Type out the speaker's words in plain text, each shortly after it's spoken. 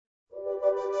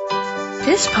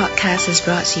This podcast is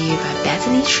brought to you by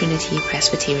Bethany Trinity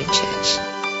Presbyterian Church.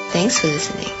 Thanks for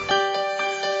listening.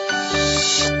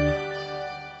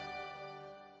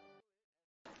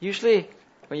 Usually,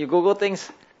 when you Google things,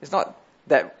 it's not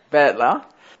that bad, lah.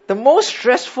 The most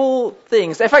stressful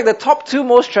things, in fact, the top two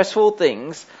most stressful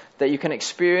things that you can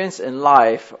experience in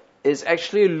life is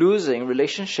actually losing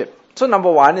relationship. So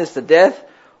number one is the death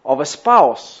of a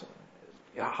spouse.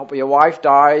 Your wife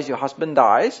dies, your husband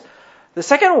dies. The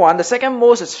second one, the second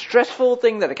most stressful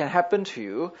thing that can happen to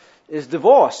you is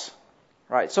divorce.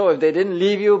 Right? So if they didn't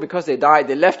leave you because they died,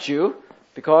 they left you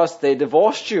because they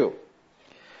divorced you.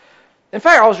 In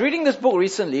fact, I was reading this book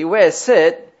recently where it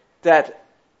said that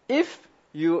if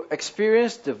you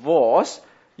experience divorce,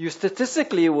 you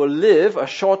statistically will live a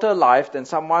shorter life than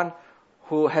someone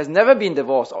who has never been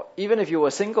divorced, or even if you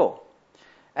were single.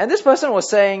 And this person was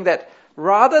saying that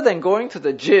rather than going to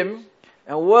the gym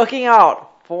and working out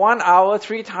for 1 hour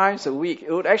 3 times a week,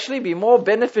 it would actually be more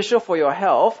beneficial for your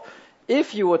health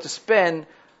if you were to spend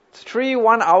 3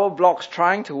 1-hour blocks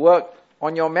trying to work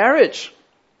on your marriage.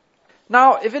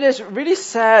 Now, if it is really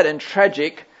sad and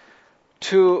tragic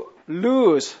to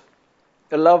lose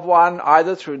a loved one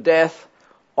either through death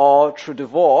or through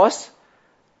divorce,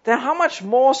 then how much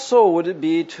more so would it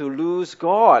be to lose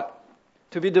God,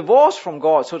 to be divorced from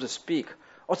God, so to speak,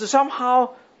 or to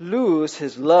somehow lose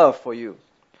His love for you?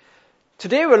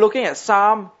 Today we're looking at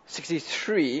Psalm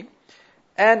 63,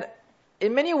 and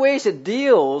in many ways it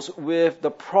deals with the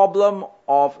problem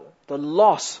of the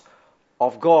loss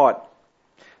of God.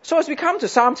 So as we come to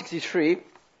Psalm 63,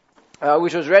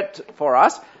 which was read for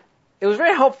us, it was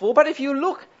very helpful, but if you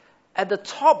look at the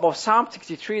top of Psalm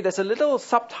 63, there's a little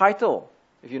subtitle,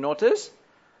 if you notice.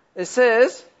 It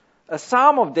says, a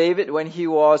Psalm of David when he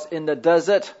was in the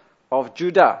desert of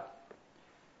Judah.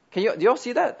 Do you all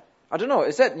see that? I don't know,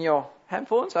 is that in your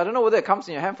handphones? I don't know whether it comes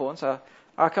in your handphones.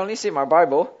 I can only see my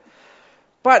Bible.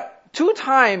 But 2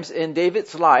 times in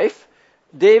David's life,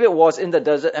 David was in the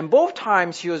desert, and both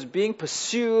times he was being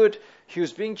pursued, he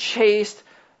was being chased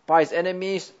by his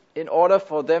enemies in order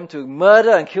for them to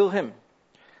murder and kill him.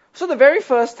 So the very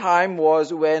first time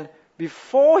was when,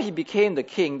 before he became the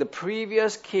king, the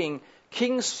previous king,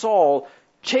 King Saul,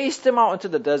 chased him out into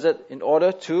the desert in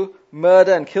order to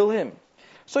murder and kill him.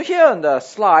 So here on the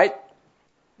slide,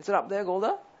 is it up there,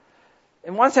 Golda?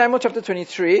 In 1 Samuel chapter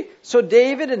 23, so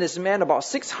David and his men, about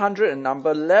 600 in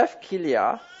number, left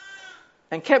Keilah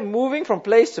and kept moving from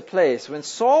place to place. When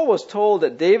Saul was told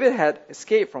that David had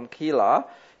escaped from Keilah,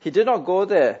 he did not go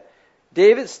there.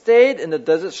 David stayed in the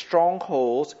desert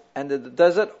strongholds and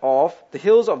the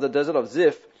hills of the desert of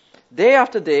Ziph. Day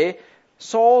after day,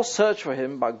 Saul searched for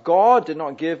him, but God did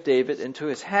not give David into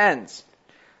his hands.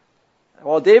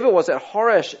 While David was at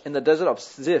Horesh in the desert of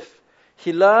Ziph,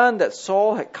 he learned that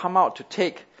Saul had come out to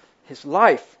take his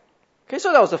life. Okay,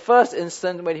 so that was the first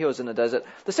instance when he was in the desert.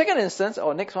 The second instance,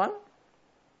 next one.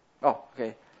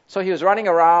 So he was running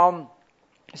around.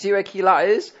 See where Keilah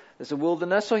is? There's a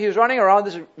wilderness. So he was running around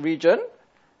this region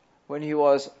when he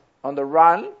was on the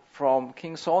run from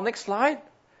King Saul. Next slide.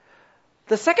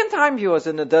 The second time he was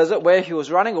in the desert where he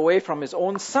was running away from his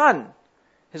own son.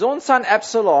 His own son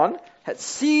Absalom had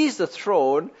seized the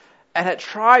throne and had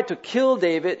tried to kill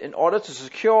David in order to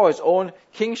secure his own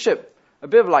kingship. A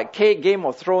bit of like Game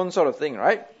of Thrones sort of thing,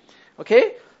 right?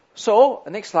 Okay, so,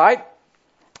 next slide.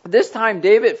 This time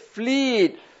David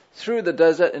fled through the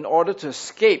desert in order to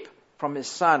escape from his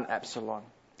son Absalom.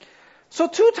 So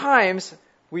 2 times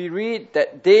we read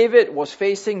that David was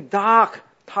facing dark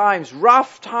times,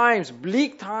 rough times,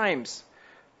 bleak times,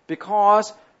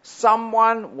 because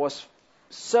someone was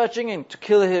searching to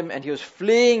kill him and he was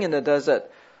fleeing in the desert.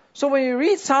 So when you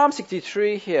read Psalm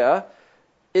 63 here,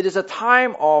 it is a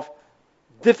time of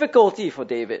difficulty for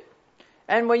David.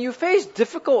 And when you face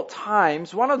difficult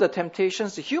times, one of the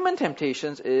temptations, the human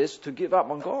temptations, is to give up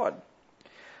on God.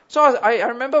 So I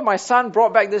remember my son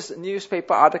brought back this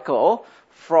newspaper article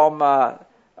from,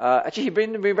 actually he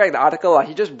didn't bring back the article,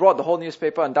 he just brought the whole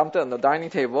newspaper and dumped it on the dining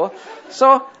table.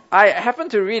 So I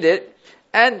happened to read it,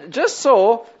 and just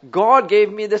so, God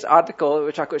gave me this article,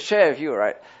 which I could share with you,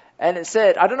 right? And it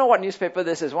said, I don't know what newspaper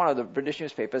this is, one of the British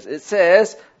newspapers. It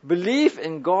says, belief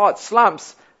in God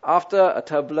slumps after a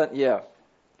turbulent year.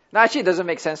 Now, actually, it doesn't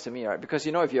make sense to me, right? Because,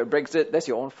 if you're Brexit, that's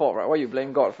your own fault, right? What you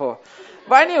blame God for?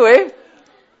 But anyway,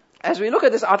 as we look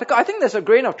at this article, I think there's a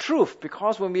grain of truth,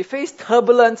 because when we face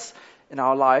turbulence in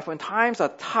our life, when times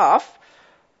are tough,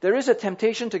 there is a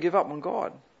temptation to give up on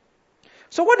God.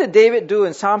 So what did David do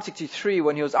in Psalm 63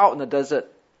 when he was out in the desert?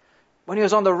 When he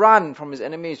was on the run from his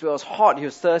enemies, where it was hot, he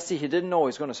was thirsty, he didn't know he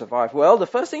was going to survive. Well, the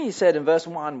first thing he said in verse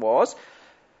 1 was,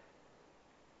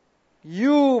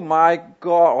 you my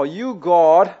God, or you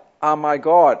God are my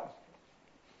God.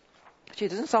 Actually, it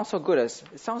doesn't sound so good.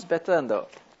 It sounds better in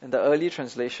the early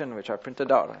translation, which I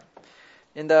printed out. Right?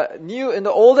 In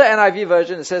the older NIV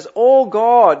version, it says, "Oh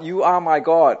God, you are my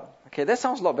God." Okay, that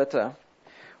sounds a lot better.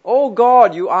 "Oh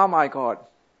God, you are my God."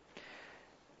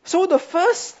 So the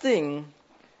first thing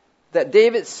that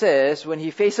David says when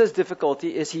he faces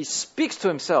difficulty is he speaks to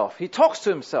himself. He talks to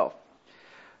himself.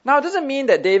 Now, it doesn't mean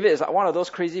that David is like one of those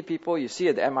crazy people you see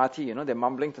at the MRT, they're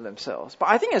mumbling to themselves. But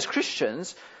I think as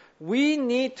Christians, we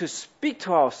need to speak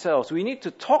to ourselves. We need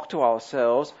to talk to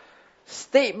ourselves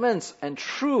statements and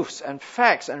truths and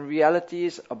facts and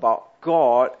realities about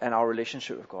God and our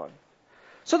relationship with God.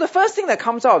 So the first thing that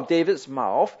comes out of David's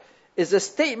mouth is a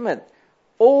statement,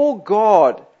 "Oh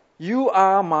God, you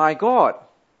are my God."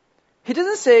 He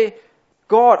doesn't say,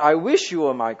 "God, I wish you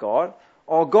were my God,"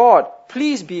 or "God,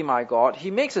 please be my God." He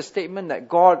makes a statement that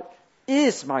God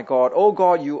is my God. "Oh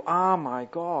God, you are my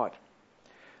God."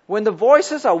 When the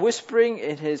voices are whispering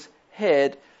in his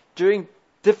head during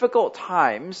difficult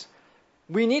times,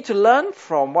 we need to learn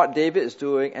from what David is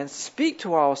doing and speak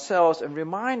to ourselves and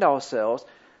remind ourselves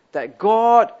that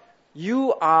God,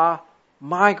 you are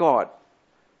my God.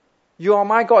 You are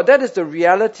my God. That is the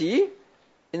reality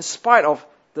in spite of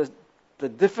the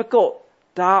difficult,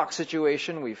 dark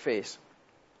situation we face.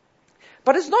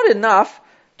 But it's not enough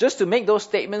just to make those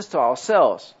statements to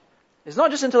ourselves. It's not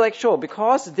just intellectual,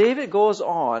 because David goes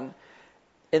on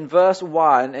in verse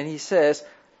 1 and he says,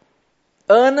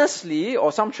 "Earnestly,"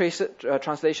 or some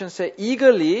translations say,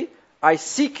 "eagerly, I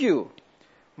seek you.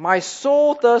 My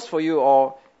soul thirsts for you,"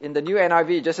 or in the new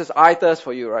NIV, it just says, "I thirst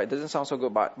for you," right? It doesn't sound so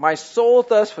good, but "my soul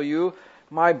thirsts for you.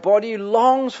 My body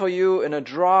longs for you in a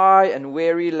dry and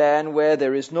weary land where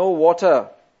there is no water."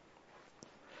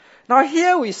 Now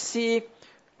here we see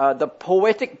the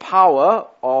poetic power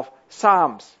of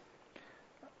Psalms.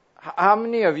 How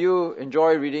many of you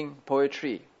enjoy reading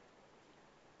poetry?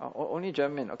 Only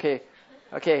German, okay.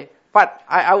 But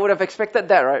I would have expected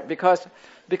that, right?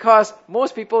 Because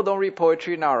most people don't read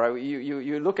poetry now, right?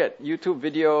 You look at YouTube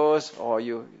videos or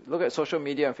you look at social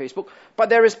media and Facebook. But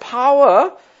there is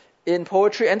power in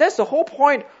poetry, and that's the whole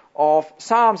point of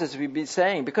Psalms, as we've been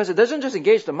saying, because it doesn't just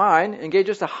engage the mind, it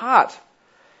engages the heart.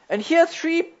 And here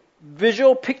 3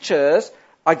 visual pictures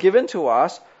are given to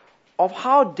us of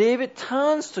how David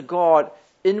turns to God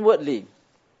inwardly.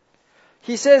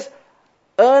 He says,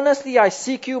 "Earnestly I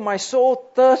seek you, my soul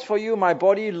thirsts for you, my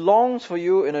body longs for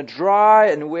you in a dry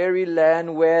and weary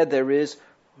land where there is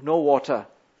no water."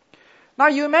 Now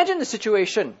you imagine the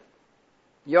situation.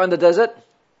 You're in the desert.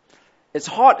 It's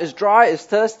hot, it's dry, it's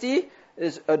thirsty.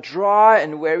 It's a dry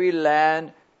and weary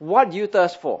land. What do you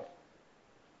thirst for?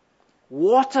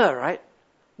 Water, right?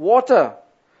 Water.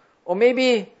 Or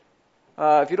maybe,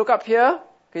 if you look up here,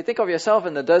 okay, think of yourself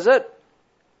in the desert.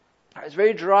 It's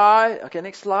very dry. Okay,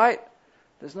 next slide.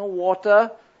 There's no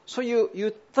water. So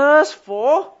you thirst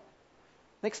for,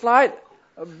 next slide,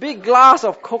 a big glass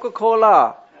of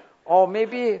Coca-Cola, or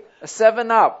maybe a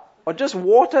 7-Up, or just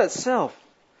water itself.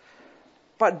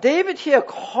 But David here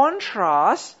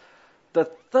contrasts the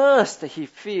thirst that he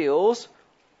feels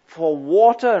for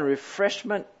water and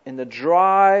refreshment in the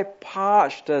dry,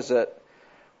 parched desert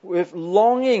with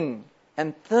longing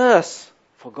and thirst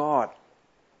for God.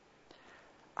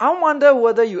 I wonder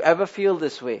whether you ever feel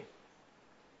this way.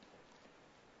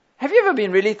 Have you ever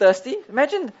been really thirsty?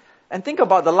 Imagine and think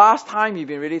about the last time you've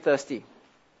been really thirsty.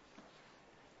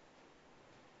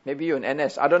 Maybe you're in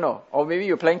NS, I don't know. Or maybe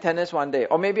you're playing tennis one day.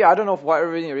 Or maybe, I don't know why you're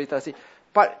really thirsty.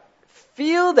 But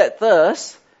feel that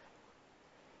thirst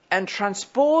and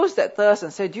transpose that thirst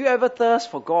and say, do you ever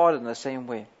thirst for God in the same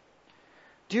way?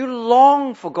 Do you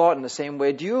long for God in the same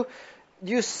way? Do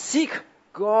you seek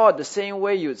God the same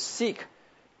way you'd seek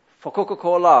for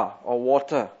Coca-Cola or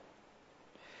water?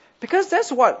 Because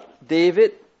that's what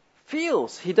David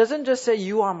feels. He doesn't just say,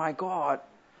 "You are my God."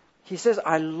 He says,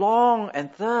 "I long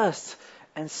and thirst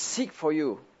and seek for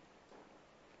you."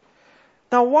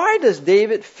 Now, why does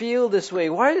David feel this way?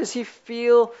 Why does he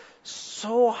feel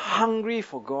so hungry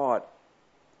for God?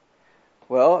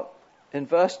 Well, in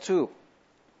verse 2,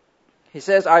 he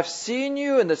says, "I've seen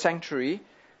you in the sanctuary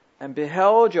and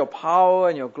beheld your power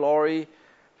and your glory,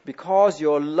 because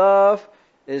your love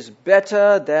is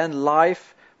better than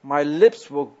life. My lips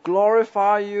will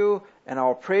glorify you, and I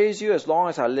will praise you as long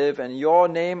as I live, and in your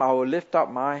name I will lift up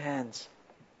my hands."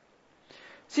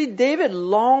 See, David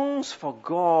longs for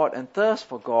God and thirsts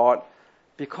for God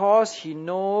because he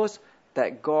knows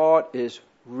that God is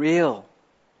real.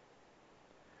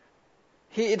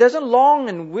 He doesn't long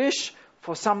and wish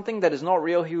for something that is not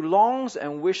real. He longs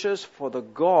and wishes for the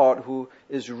God who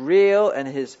is real and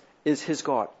is is his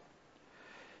God.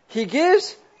 He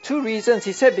gives two reasons.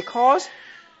 He said, because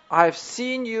I've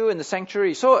seen you in the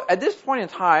sanctuary. So at this point in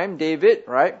time, David,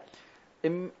 right,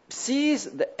 sees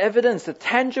the evidence, the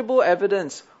tangible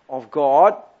evidence of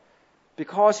God,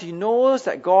 because he knows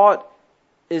that God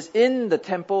is in the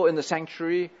temple, in the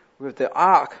sanctuary with the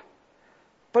ark.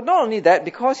 But not only that,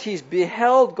 because he's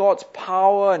beheld God's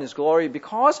power and his glory,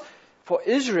 because for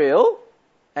Israel,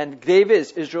 and David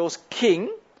is Israel's king,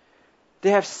 they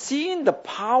have seen the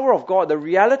power of God, the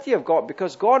reality of God,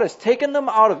 because God has taken them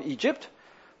out of Egypt,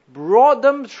 brought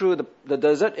them through the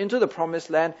desert into the promised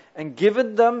land, and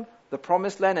given them the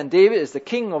promised land, and David is the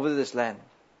king over this land.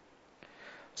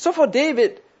 So for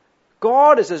David,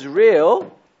 God is as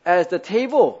real as the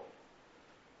table,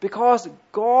 because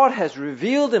God has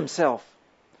revealed himself.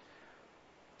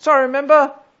 So I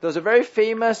remember there was a very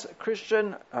famous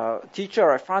Christian teacher,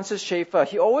 right, Francis Schaeffer.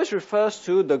 He always refers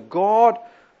to the God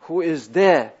who is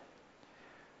there.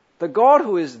 The God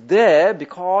who is there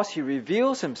because he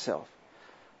reveals himself.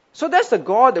 So that's the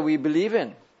God that we believe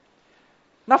in.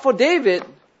 Now for David,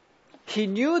 he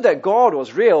knew that God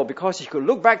was real because he could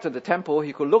look back to the temple,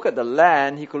 he could look at the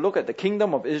land, he could look at the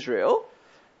kingdom of Israel.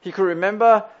 He could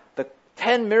remember the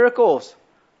 10 miracles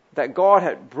that God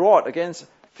had brought against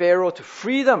Pharaoh to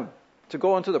free them to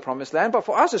go into the promised land. But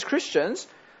for us as Christians,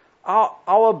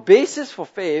 our basis for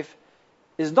faith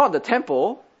is not the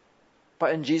temple,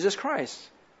 but in Jesus Christ.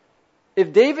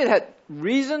 If David had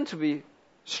reason to be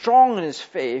strong in his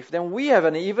faith, then we have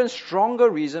an even stronger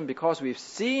reason because we've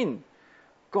seen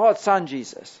God's Son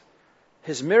Jesus,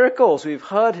 his miracles, we've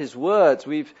heard his words,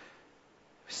 we've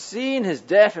seen his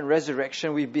death and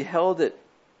resurrection, we've beheld it.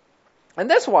 And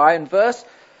that's why in verse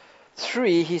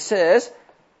 3 he says,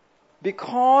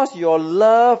 because your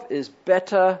love is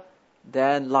better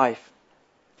than life.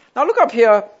 Now look up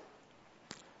here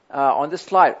on this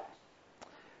slide.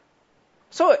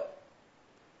 So,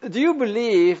 do you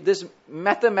believe this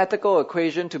mathematical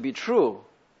equation to be true?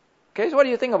 Okay, so what do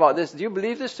you think about this? Do you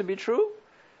believe this to be true?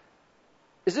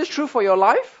 Is this true for your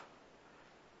life?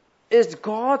 Is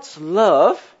God's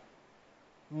love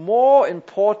more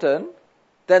important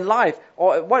than life?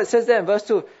 Or what it says there in verse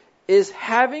 2, is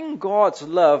having God's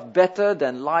love better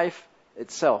than life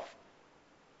itself?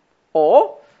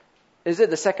 Or is it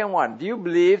the second one? Do you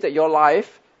believe that your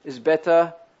life is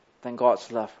better than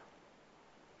God's love?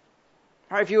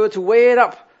 Right, if you were to weigh it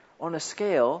up on a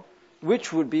scale,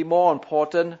 which would be more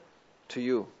important to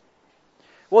you?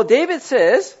 Well, David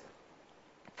says,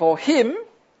 for him,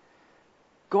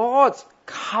 God's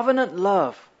covenant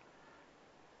love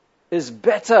is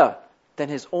better than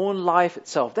his own life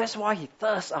itself. That's why he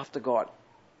thirsts after God.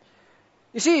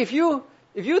 You see, if you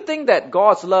think that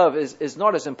God's love is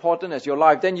not as important as your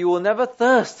life, then you will never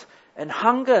thirst and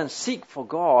hunger and seek for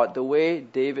God the way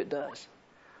David does.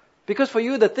 Because for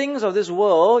you, the things of this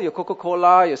world, your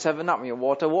Coca-Cola, your 7-Up, and your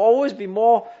water, will always be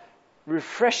more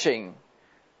refreshing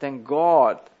than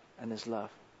God and his love.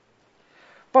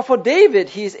 But for David,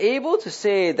 he is able to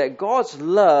say that God's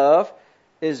love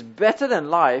is better than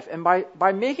life, and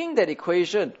by making that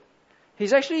equation,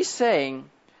 he's actually saying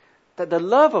that the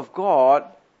love of God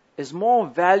is more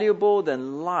valuable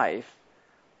than life,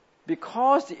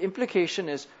 because the implication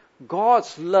is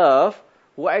God's love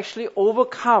will actually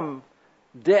overcome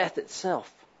death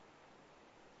itself.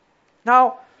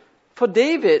 Now, for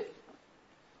David,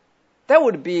 that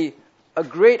would be a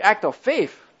great act of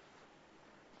faith,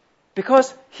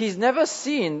 because he's never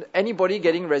seen anybody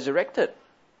getting resurrected.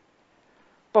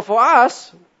 But for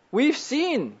us, we've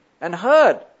seen and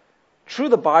heard through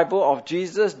the Bible of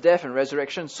Jesus' death and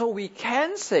resurrection, so we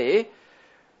can say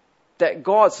that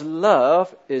God's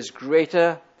love is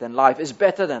greater than life, is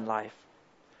better than life.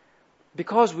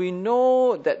 Because we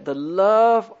know that the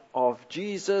love of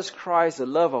Jesus Christ, the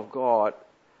love of God,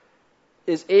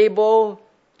 is able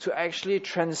to actually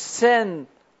transcend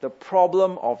the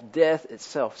problem of death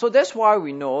itself. So that's why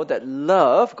we know that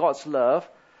love, God's love,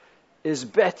 is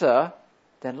better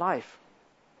than life.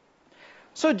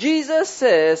 So Jesus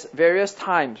says various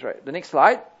times, right? The next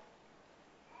slide.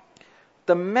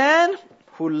 The man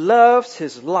who loves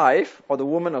his life, or the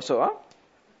woman also,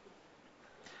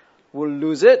 will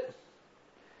lose it,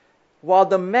 while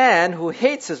the man who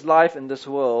hates his life in this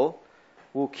world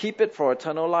will keep it for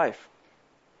eternal life.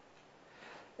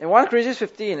 In 1 Corinthians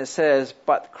 15 it says,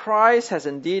 but Christ has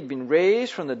indeed been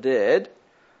raised from the dead,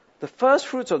 the first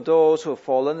fruits of those who have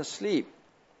fallen asleep.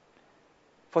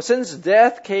 For since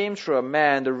death came through a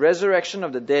man, the resurrection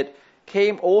of the dead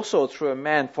came also through a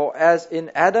man. For as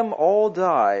in Adam all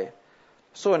die,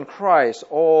 so in Christ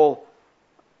all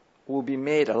will be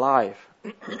made alive.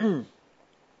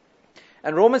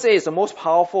 And Romans 8 is the most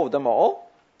powerful of them all.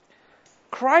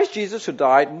 Christ Jesus, who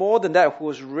died, more than that, who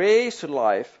was raised to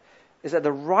life, is at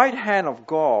the right hand of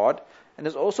God and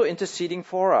is also interceding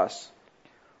for us.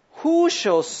 Who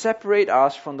shall separate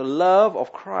us from the love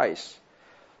of Christ?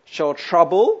 Shall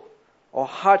trouble, or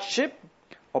hardship,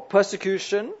 or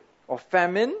persecution, or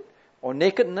famine, or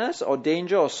nakedness, or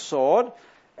danger, or sword?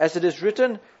 As it is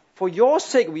written, for your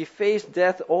sake we face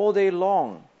death all day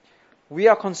long. We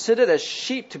are considered as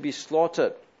sheep to be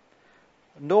slaughtered.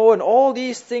 No, in all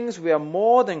these things we are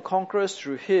more than conquerors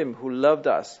through him who loved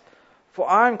us. For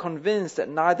I am convinced that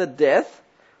neither death,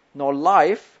 nor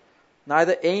life,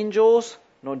 neither angels,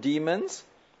 nor demons,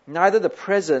 neither the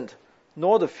present,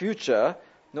 nor the future,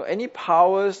 nor any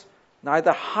powers,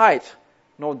 neither height,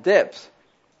 nor depth,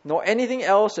 nor anything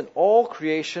else in all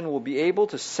creation will be able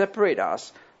to separate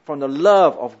us from the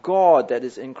love of God that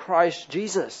is in Christ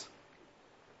Jesus.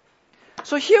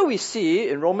 So here we see,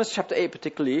 in Romans chapter 8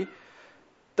 particularly,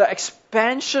 the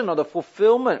expansion or the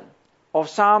fulfillment of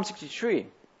Psalm 63.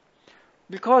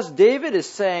 Because David is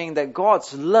saying that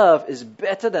God's love is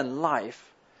better than life.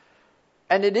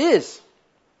 And it is.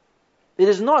 It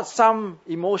is not some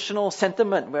emotional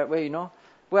sentiment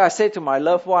where I say to my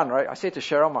loved one, right? I say to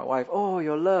Cheryl, my wife, oh,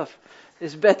 your love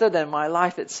is better than my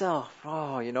life itself.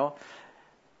 Oh,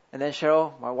 And then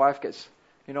Cheryl, my wife, gets,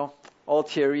 all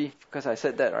teary because I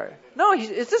said that, right? No,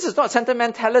 this is not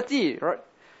sentimentality, right?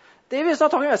 David is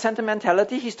not talking about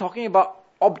sentimentality. He's talking about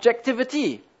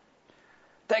objectivity.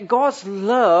 That God's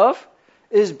love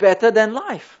is better than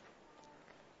life.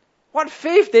 What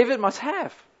faith David must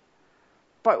have.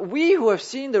 But we who have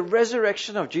seen the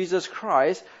resurrection of Jesus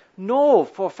Christ know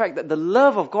for a fact that the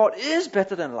love of God is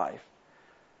better than life.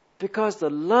 Because the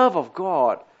love of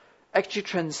God actually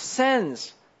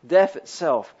transcends death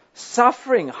itself.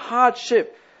 Suffering,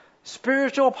 hardship,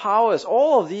 spiritual powers,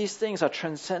 all of these things are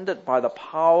transcended by the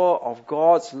power of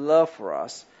God's love for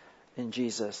us in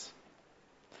Jesus.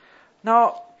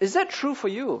 Now, is that true for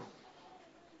you?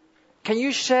 Can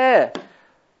you share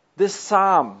this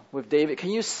psalm with David?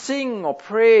 Can you sing or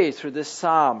pray through this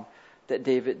psalm that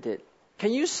David did?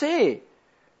 Can you say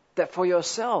that for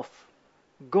yourself,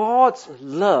 God's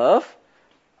love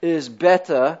is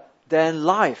better than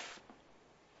life?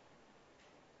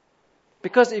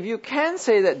 Because if you can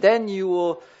say that, then you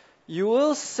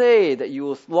will say that you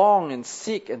will long and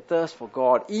seek and thirst for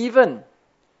God, even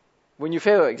when you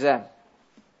fail your exam.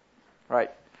 Right?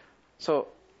 So,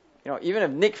 even if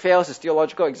Nick fails his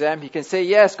theological exam, he can say,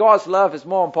 yes, God's love is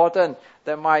more important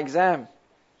than my exam.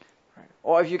 Right?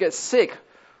 Or if you get sick,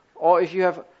 or if you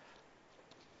have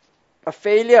a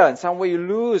failure in some way, you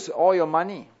lose all your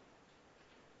money.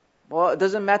 Well, it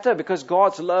doesn't matter because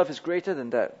God's love is greater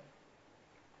than that.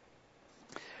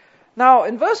 Now,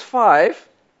 in verse 5,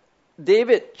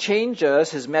 David changes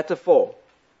his metaphor.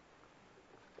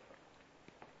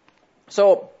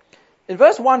 So, in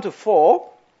verse 1 to 4,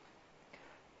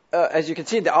 as you can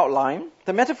see in the outline,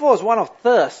 the metaphor is one of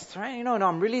thirst, right?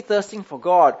 I'm really thirsting for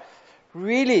God,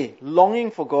 really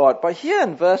longing for God. But here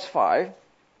in verse 5,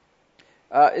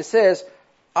 it says,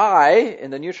 I,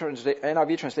 in the New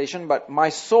NIV translation, but my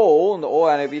soul, in the old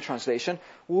NIV translation,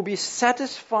 will be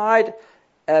satisfied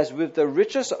as with the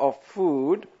riches of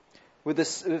food. With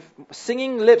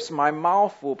singing lips, my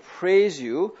mouth will praise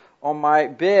you. On my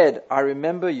bed, I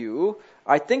remember you.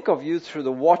 I think of you through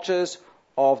the watches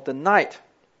of the night.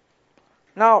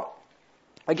 Now,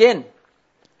 again,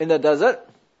 in the desert,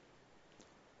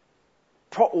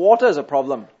 water is a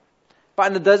problem. But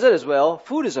in the desert as well,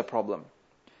 food is a problem.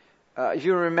 If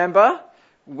you remember,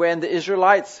 when the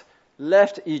Israelites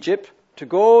left Egypt to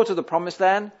go to the Promised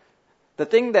Land, the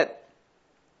thing that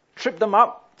tripped them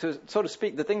up, so to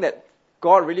speak, the thing that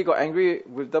God really got angry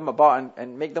with them about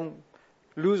and make them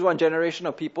lose one generation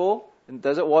of people in the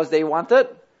desert was they wanted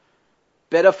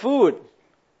better food.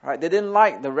 Right? They didn't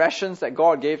like the rations that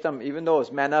God gave them, even though it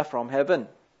was manna from heaven.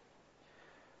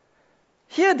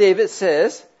 Here David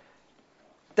says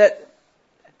that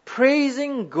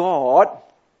praising God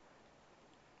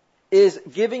is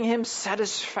giving him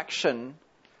satisfaction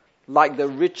like the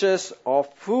riches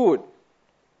of food.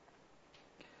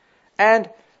 And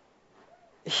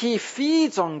he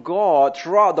feeds on God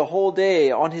throughout the whole day,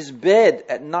 on his bed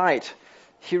at night.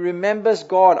 He remembers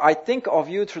God. I think of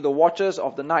you through the watches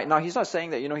of the night. Now, he's not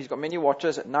saying that, he's got many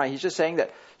watches at night. He's just saying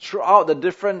that throughout the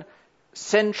different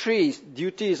sentries,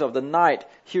 duties of the night,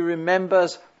 he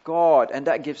remembers God, and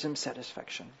that gives him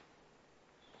satisfaction.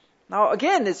 Now,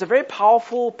 again, it's a very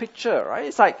powerful picture, right?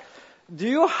 It's like, do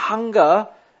you hunger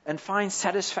and find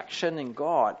satisfaction in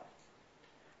God?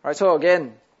 Right? So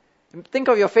again, think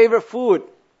of your favorite food.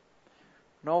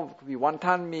 It could be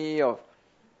wonton mee or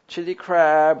chili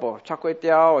crab or char kway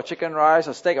teow or chicken rice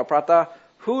or steak or prata.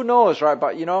 Who knows, right?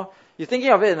 But you're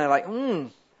thinking of it and you're like,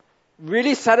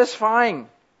 really satisfying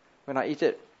when I eat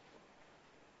it.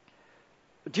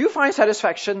 Do you find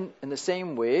satisfaction in the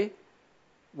same way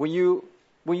when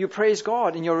you praise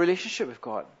God in your relationship with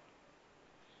God?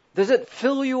 Does it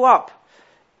fill you up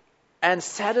and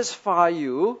satisfy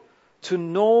you to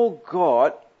know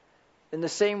God in the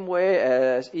same way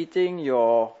as eating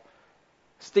your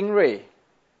stingray,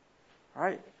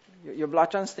 right? Your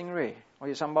belacan stingray or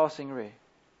your sambal stingray.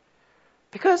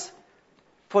 Because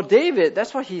for David,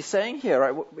 that's what he's saying here,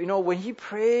 right? When he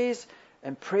prays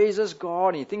and praises God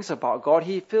and he thinks about God,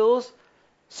 he feels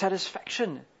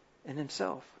satisfaction in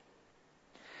himself.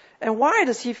 And why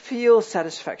does he feel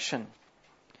satisfaction?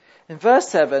 In verse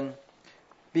 7,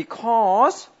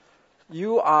 because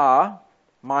you are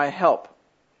my help.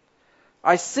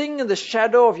 I sing in the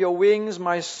shadow of your wings,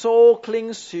 my soul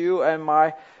clings to you,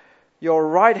 and your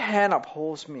right hand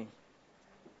upholds me.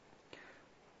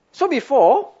 So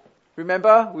before,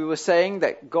 remember we were saying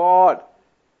that God's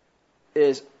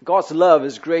love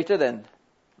is greater than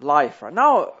life. Right?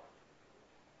 Now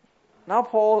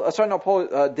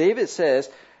David says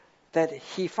that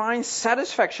he finds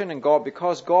satisfaction in God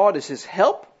because God is his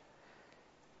help.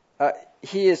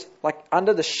 He is like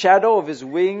under the shadow of his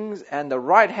wings and the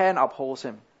right hand upholds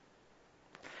him.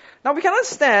 Now we can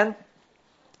understand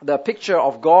the picture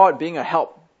of God being a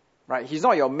help, right? He's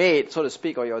not your maid, so to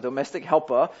speak, or your domestic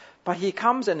helper, but he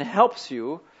comes and helps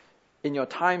you in your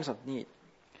times of need.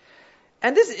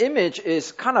 And this image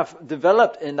is kind of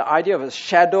developed in the idea of a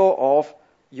shadow of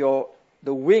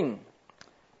the wing.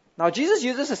 Now Jesus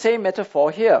uses the same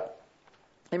metaphor here.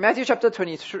 In Matthew chapter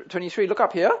 23, look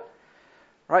up here.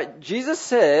 Right, Jesus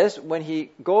says when he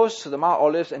goes to the Mount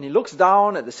Olives and he looks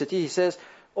down at the city, he says,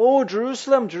 "O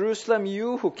Jerusalem, Jerusalem,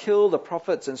 you who kill the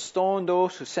prophets and stone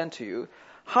those who sent to you,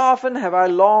 how often have I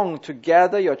longed to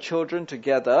gather your children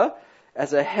together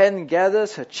as a hen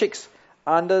gathers her chicks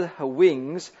under her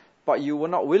wings, but you were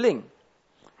not willing."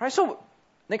 Right, so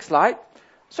next slide.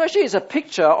 So actually it's a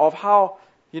picture of how,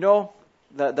 the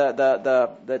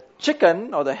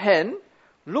chicken or the hen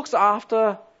looks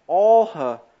after all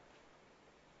her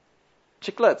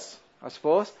chicklets, I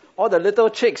suppose, all the little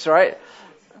chicks, right?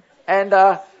 And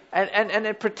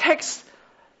it protects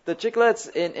the chicklets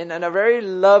in a very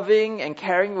loving and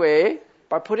caring way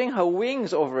by putting her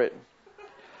wings over it.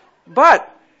 But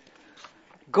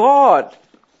God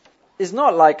is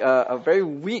not like a very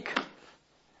weak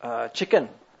chicken,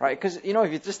 right? Because, if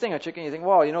you just think of chicken, you think,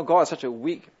 wow, God is such a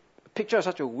weak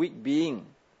being.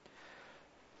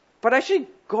 But actually,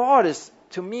 God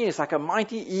to me, is like a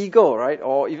mighty eagle, right?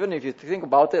 Or even if you think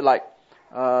about it like,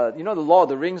 the Lord of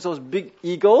the Rings, those big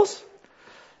eagles.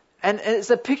 And it's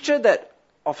a picture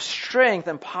of strength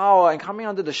and power and coming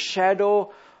under the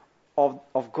shadow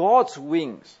of God's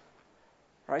wings.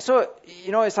 Right? So,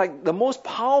 it's like the most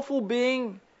powerful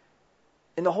being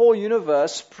in the whole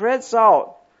universe spreads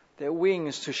out their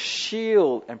wings to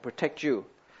shield and protect you.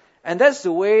 And that's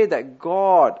the way that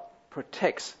God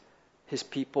protects his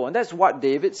people. And that's what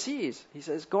David sees. He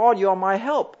says, God, you are my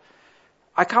help.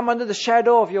 I come under the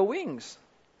shadow of your wings.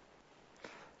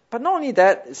 But not only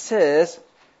that, it says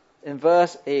in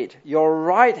verse 8, your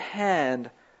right hand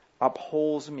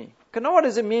upholds me. Okay, now what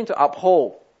does it mean to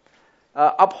uphold?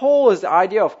 Uphold is the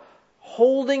idea of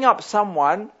holding up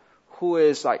someone who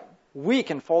is like weak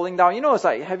and falling down. It's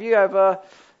like, have you ever,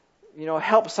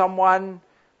 helped someone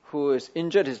who is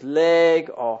injured his leg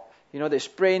or they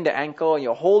sprained their ankle and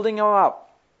you're holding them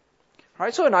up.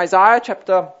 Right? So in Isaiah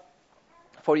chapter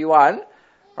 41,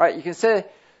 right, you can say,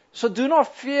 so do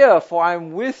not fear, for I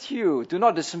am with you. Do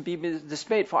not be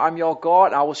dismayed, for I am your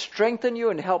God. I will strengthen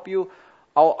you and help you.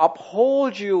 I'll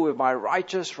uphold you with my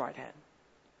righteous right hand.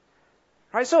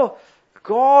 Right? So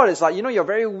God is like, you're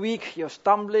very weak, you're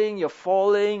stumbling, you're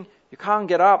falling, you can't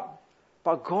get up.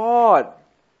 But God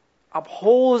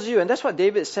upholds you. And that's what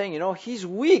David is saying, he's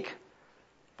weak.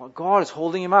 But God is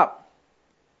holding him up.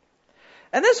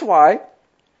 And that's why,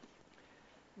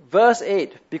 verse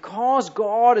 8, because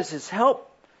God is his help,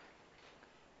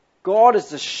 God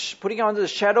is putting him under the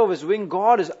shadow of his wing,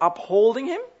 God is upholding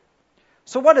him.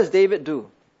 So what does David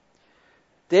do?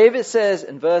 David says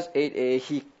in verse 8a,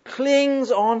 he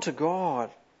clings on to God.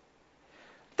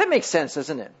 That makes sense,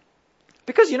 doesn't it?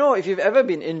 Because, if you've ever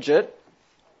been injured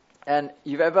and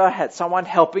you've ever had someone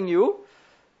helping you,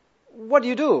 what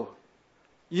do?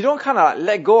 You don't kind of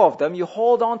let go of them. You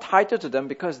hold on tighter to them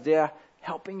because they're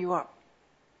helping you up.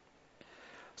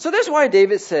 So that's why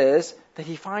David says that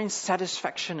he finds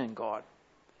satisfaction in God.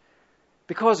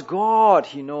 Because God,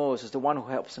 he knows, is the one who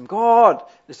helps him. God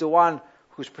is the one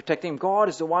who's protecting him. God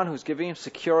is the one who's giving him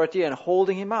security and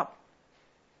holding him up.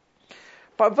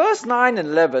 But verse 9 and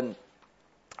 11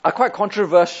 are quite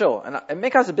controversial and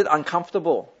make us a bit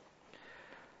uncomfortable.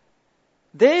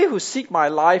 They who seek my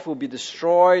life will be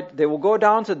destroyed. They will go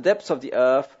down to the depths of the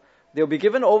earth. They will be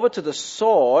given over to the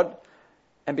sword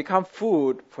and become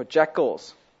food for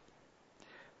jackals.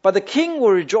 But the king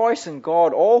will rejoice in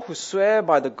God. All who swear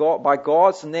by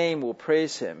God's name will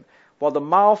praise him, while the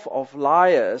mouth of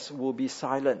liars will be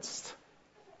silenced.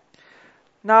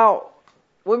 Now,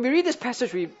 when we read this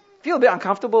passage, we feel a bit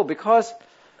uncomfortable because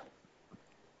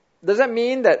does that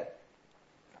mean that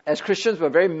as Christians we're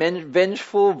very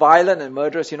vengeful, violent, and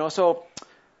murderous? So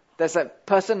there's that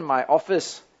person in my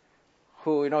office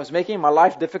who is making my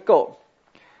life difficult.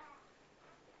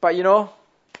 But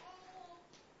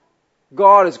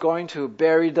God is going to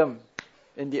bury them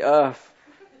in the earth.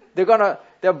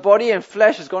 Their body and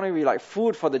flesh is going to be like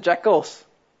food for the jackals.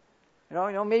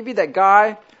 Maybe that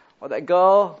guy or that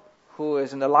girl who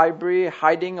is in the library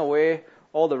hiding away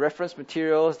all the reference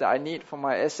materials that I need for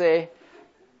my essay.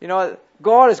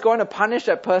 God is going to punish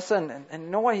that person, and you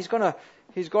know what?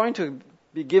 He's going to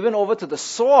be given over to the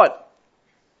sword.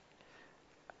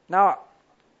 Now,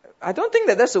 I don't think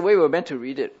that that's the way we're meant to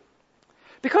read it.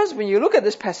 Because when you look at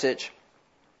this passage,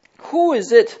 who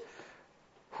is it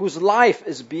whose life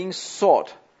is being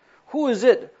sought? Who is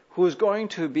it who is going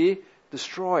to be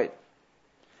destroyed?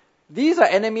 These are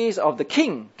enemies of the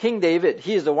king, King David.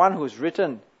 He is the one who has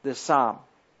written this psalm.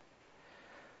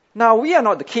 Now, we are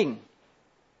not the king.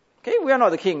 Okay, we are not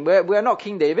the king. We are not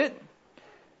King David.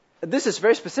 This is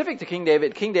very specific to King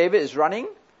David. King David is running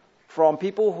from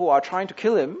people who are trying to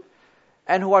kill him,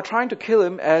 and who are trying to kill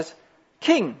him as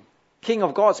king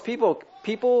of God's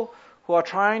people who are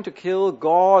trying to kill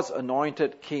God's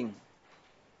anointed king.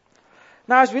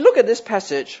 Now, as we look at this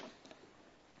passage,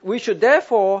 we should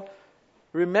therefore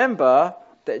remember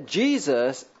that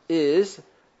Jesus is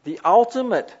the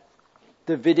ultimate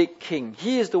Davidic king.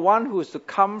 He is the one who is to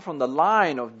come from the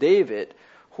line of David,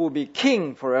 who will be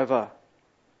king forever.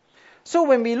 So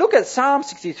when we look at Psalm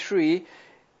 63,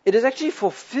 it is actually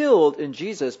fulfilled in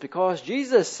Jesus, because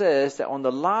Jesus says that on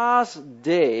the last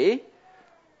day,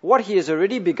 what he has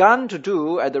already begun to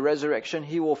do at the resurrection,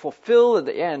 he will fulfill at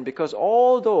the end, because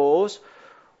all those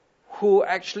who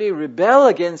actually rebel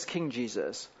against King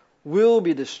Jesus will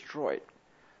be destroyed.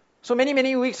 So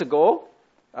many weeks ago,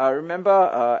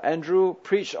 remember Andrew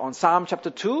preached on Psalm chapter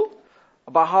 2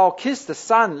 about how kiss the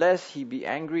Son lest he be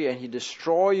angry and he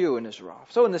destroy you in his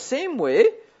wrath. So in the same way,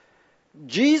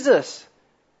 Jesus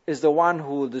is the one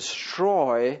who will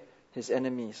destroy his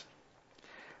enemies.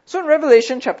 So in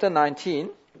Revelation chapter 19,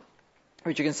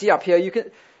 which you can see up here,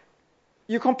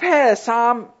 you compare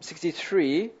Psalm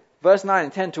 63, verse 9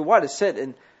 and 10 to what is said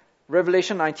in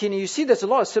Revelation 19, and you see there's a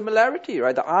lot of similarity,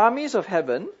 right? The armies of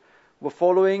heaven were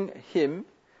following him,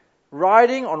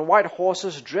 riding on white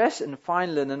horses, dressed in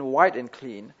fine linen, white and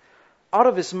clean. Out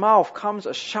of his mouth comes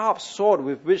a sharp sword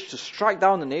with which to strike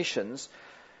down the nations.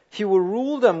 He will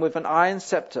rule them with an iron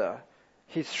scepter.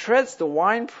 He treads the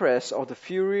winepress of the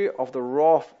fury of the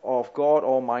wrath of God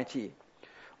Almighty.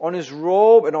 On his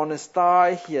robe and on his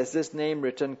thigh he has this name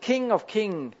written, King of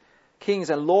Kings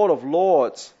and Lord of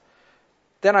Lords.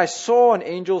 Then I saw an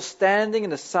angel standing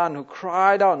in the sun who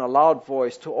cried out in a loud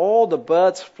voice to all the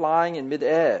birds flying in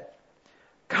midair,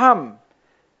 Come,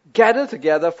 gather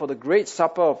together for the great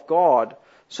supper of God,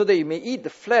 so that you may eat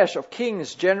the flesh of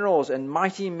kings, generals, and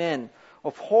mighty men,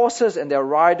 of horses and their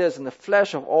riders, and the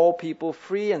flesh of all people,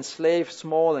 free and slave,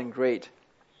 small and great.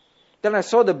 Then I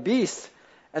saw the beast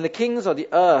and the kings of the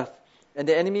earth and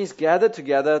their enemies gathered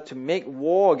together to make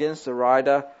war against the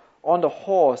rider on the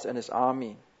horse and his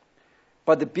army.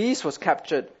 But the beast was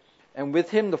captured, and with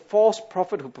him the false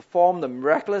prophet who performed the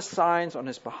miraculous signs on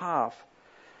his behalf.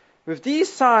 With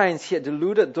these signs he had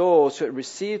deluded those who had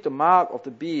received the mark of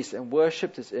the beast and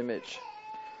worshipped his image.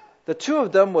 The two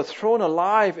of them were thrown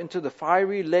alive into the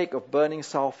fiery lake of burning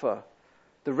sulfur.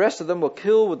 The rest of them were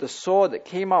killed with the sword that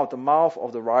came out of the mouth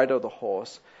of the rider of the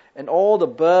horse, and all the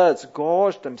birds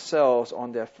gorged themselves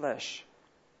on their flesh.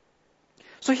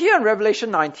 So here in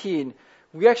Revelation 19,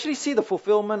 we actually see the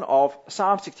fulfillment of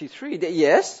Psalm 63, that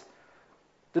yes,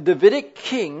 the Davidic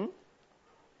king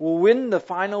will win the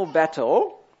final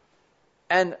battle,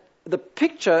 and the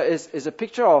picture is a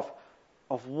picture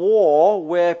of war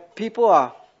where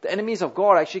the enemies of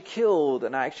God are actually killed,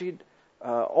 and actually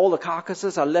all the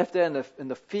carcasses are left there in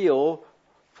the field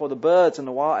for the birds and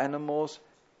the wild animals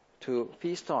to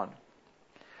feast on.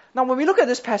 Now, when we look at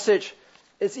this passage,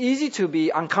 it's easy to be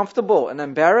uncomfortable and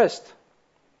embarrassed.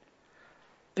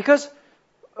 Because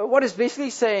what it's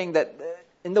basically saying that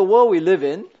in the world we live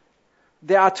in,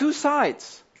 there are two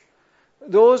sides.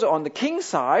 Those on the king's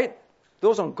side,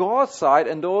 those on God's side,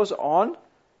 and those on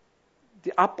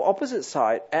the opposite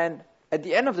side. And at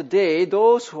the end of the day,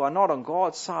 those who are not on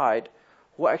God's side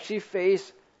will actually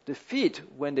face defeat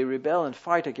when they rebel and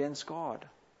fight against God.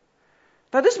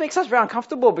 Now this makes us very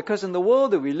uncomfortable because in the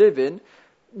world that we live in,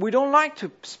 we don't like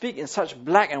to speak in such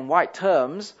black and white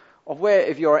terms of where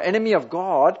if you're an enemy of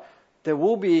God, there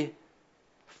will be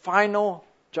final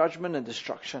judgment and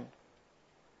destruction.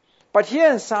 But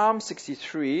here in Psalm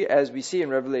 63, as we see in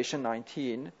Revelation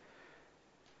 19,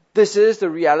 this is the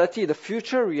reality, the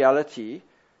future reality,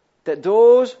 that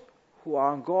those who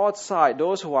are on God's side,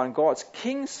 those who are on God's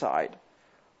king's side,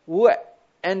 will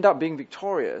end up being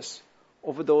victorious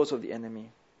over those of the enemy.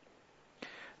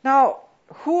 Now,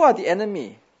 who are the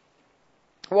enemy?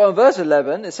 Well, in verse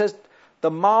 11, it says,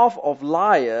 the mouth of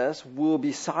liars will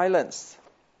be silenced.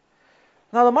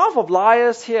 Now, the mouth of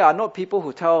liars here are not people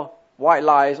who tell white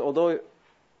lies, although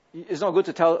it's not good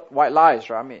to tell white lies,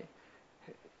 right?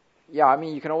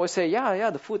 You can always say,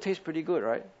 the food tastes pretty good,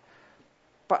 right?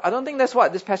 But I don't think that's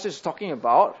what this passage is talking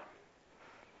about.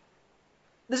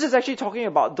 This is actually talking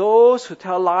about those who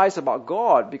tell lies about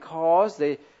God because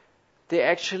they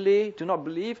actually do not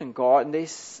believe in God and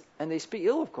they speak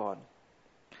ill of God.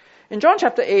 In John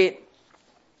chapter 8,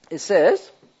 it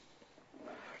says,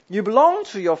 you belong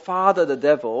to your father, the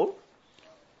devil,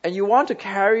 and you want to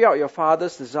carry out your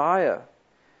father's desire.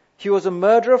 He was a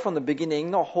murderer from the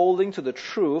beginning, not holding to the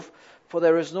truth, for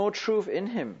there is no truth in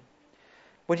him.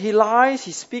 When he lies,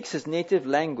 he speaks his native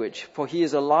language, for he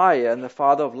is a liar and the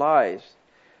father of lies.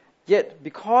 Yet,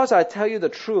 because I tell you the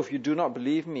truth, you do not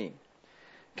believe me.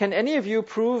 Can any of you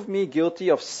prove me guilty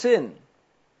of sin?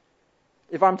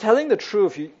 If I'm telling the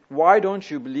truth, why don't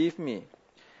you believe me?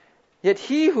 Yet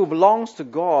he who belongs to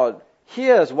God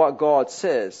hears what God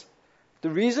says.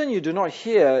 The reason you do not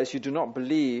hear is you do not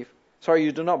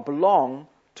belong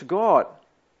to God.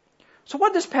 So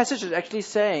what this passage is actually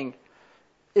saying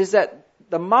is that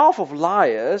the mouth of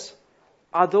liars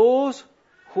are those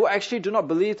who actually do not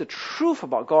believe the truth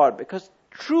about God, because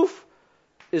truth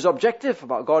is objective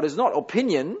about God. It's not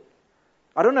opinion.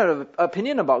 I don't have an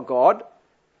opinion about God.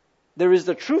 There is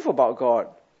the truth about God.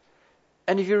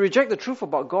 And if you reject the truth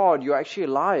about God, you're actually a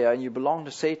liar and you belong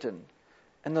to Satan.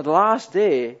 And on the last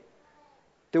day,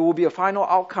 there will be a final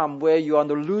outcome where you're on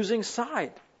the losing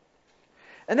side.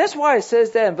 And that's why it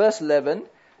says there in verse 11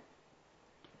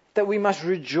 that we must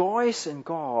rejoice in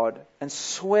God and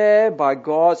swear by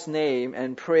God's name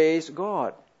and praise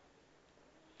God.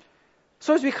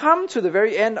 So as we come to the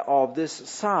very end of this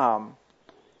psalm,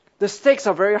 the stakes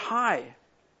are very high.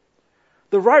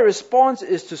 The right response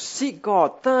is to seek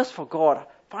God, thirst for God,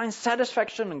 find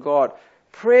satisfaction in God,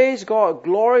 praise God,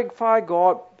 glorify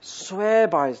God, swear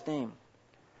by His name.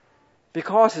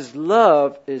 Because His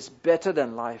love is better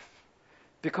than life.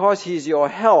 Because He is your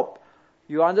help.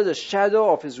 You are under the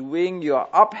shadow of His wing. You are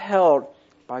upheld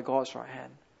by God's right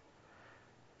hand.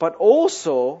 But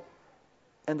also,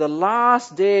 in the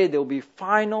last day, there will be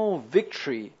final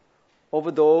victory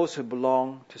over those who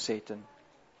belong to Satan.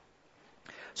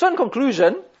 So in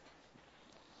conclusion,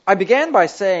 I began by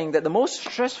saying that the most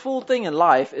stressful thing in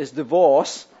life is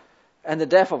divorce and the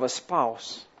death of a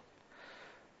spouse.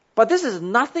 But this is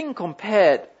nothing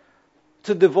compared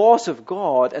to divorce of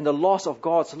God and the loss of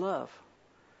God's love.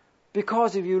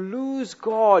 Because if you lose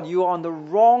God, you are on the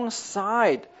wrong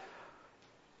side.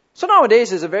 So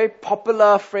nowadays it's a very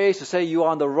popular phrase to say you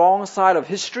are on the wrong side of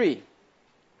history.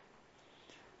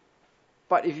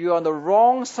 But if you're on the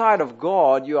wrong side of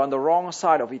God, you're on the wrong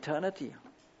side of eternity.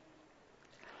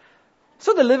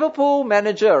 So there was a Liverpool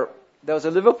manager. There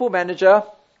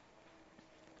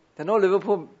are no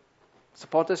Liverpool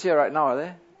supporters here right now, are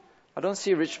there? I don't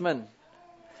see Richmond.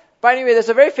 But anyway, there's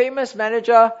a very famous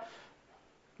manager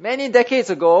many decades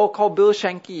ago called Bill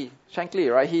Shankly,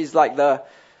 right? He's like the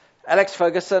Alex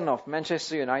Ferguson of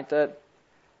Manchester United.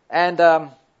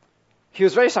 And he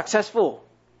was very successful.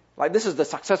 Like this is the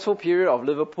successful period of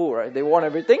Liverpool, right? They won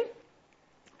everything.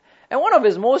 And one of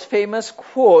his most famous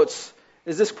quotes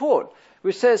is this quote,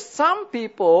 which says, some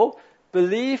people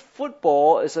believe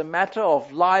football is a matter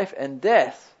of life and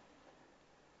death.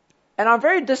 And I'm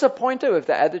very disappointed with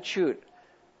that attitude.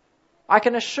 I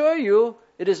can assure you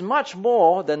it is much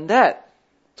more than that.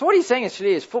 So what he's saying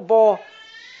actually is football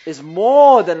is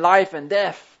more than life and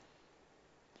death.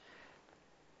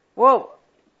 Well,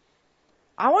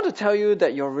 I want to tell you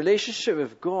that your relationship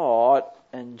with God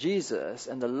and Jesus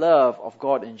and the love of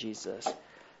God and Jesus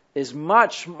is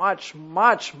much, much,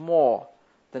 much more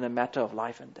than a matter of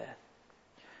life and death.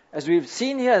 As we've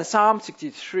seen here in Psalm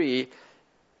 63,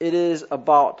 it is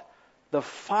about the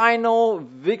final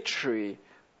victory,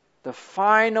 the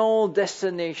final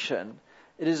destination.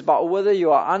 It is about whether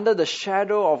you are under the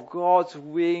shadow of God's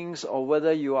wings or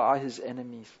whether you are His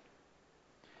enemies.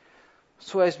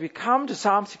 So as we come to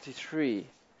Psalm 63,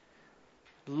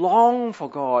 long for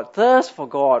God, thirst for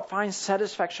God, find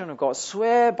satisfaction of God,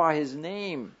 swear by His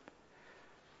name.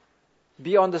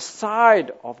 Be on the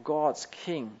side of God's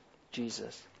King,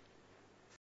 Jesus.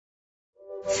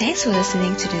 Thanks for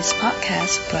listening to this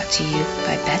podcast brought to you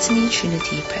by Bethany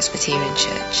Trinity Presbyterian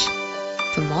Church.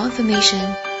 For more information,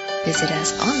 visit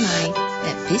us online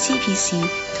at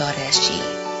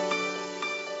busypc.sg.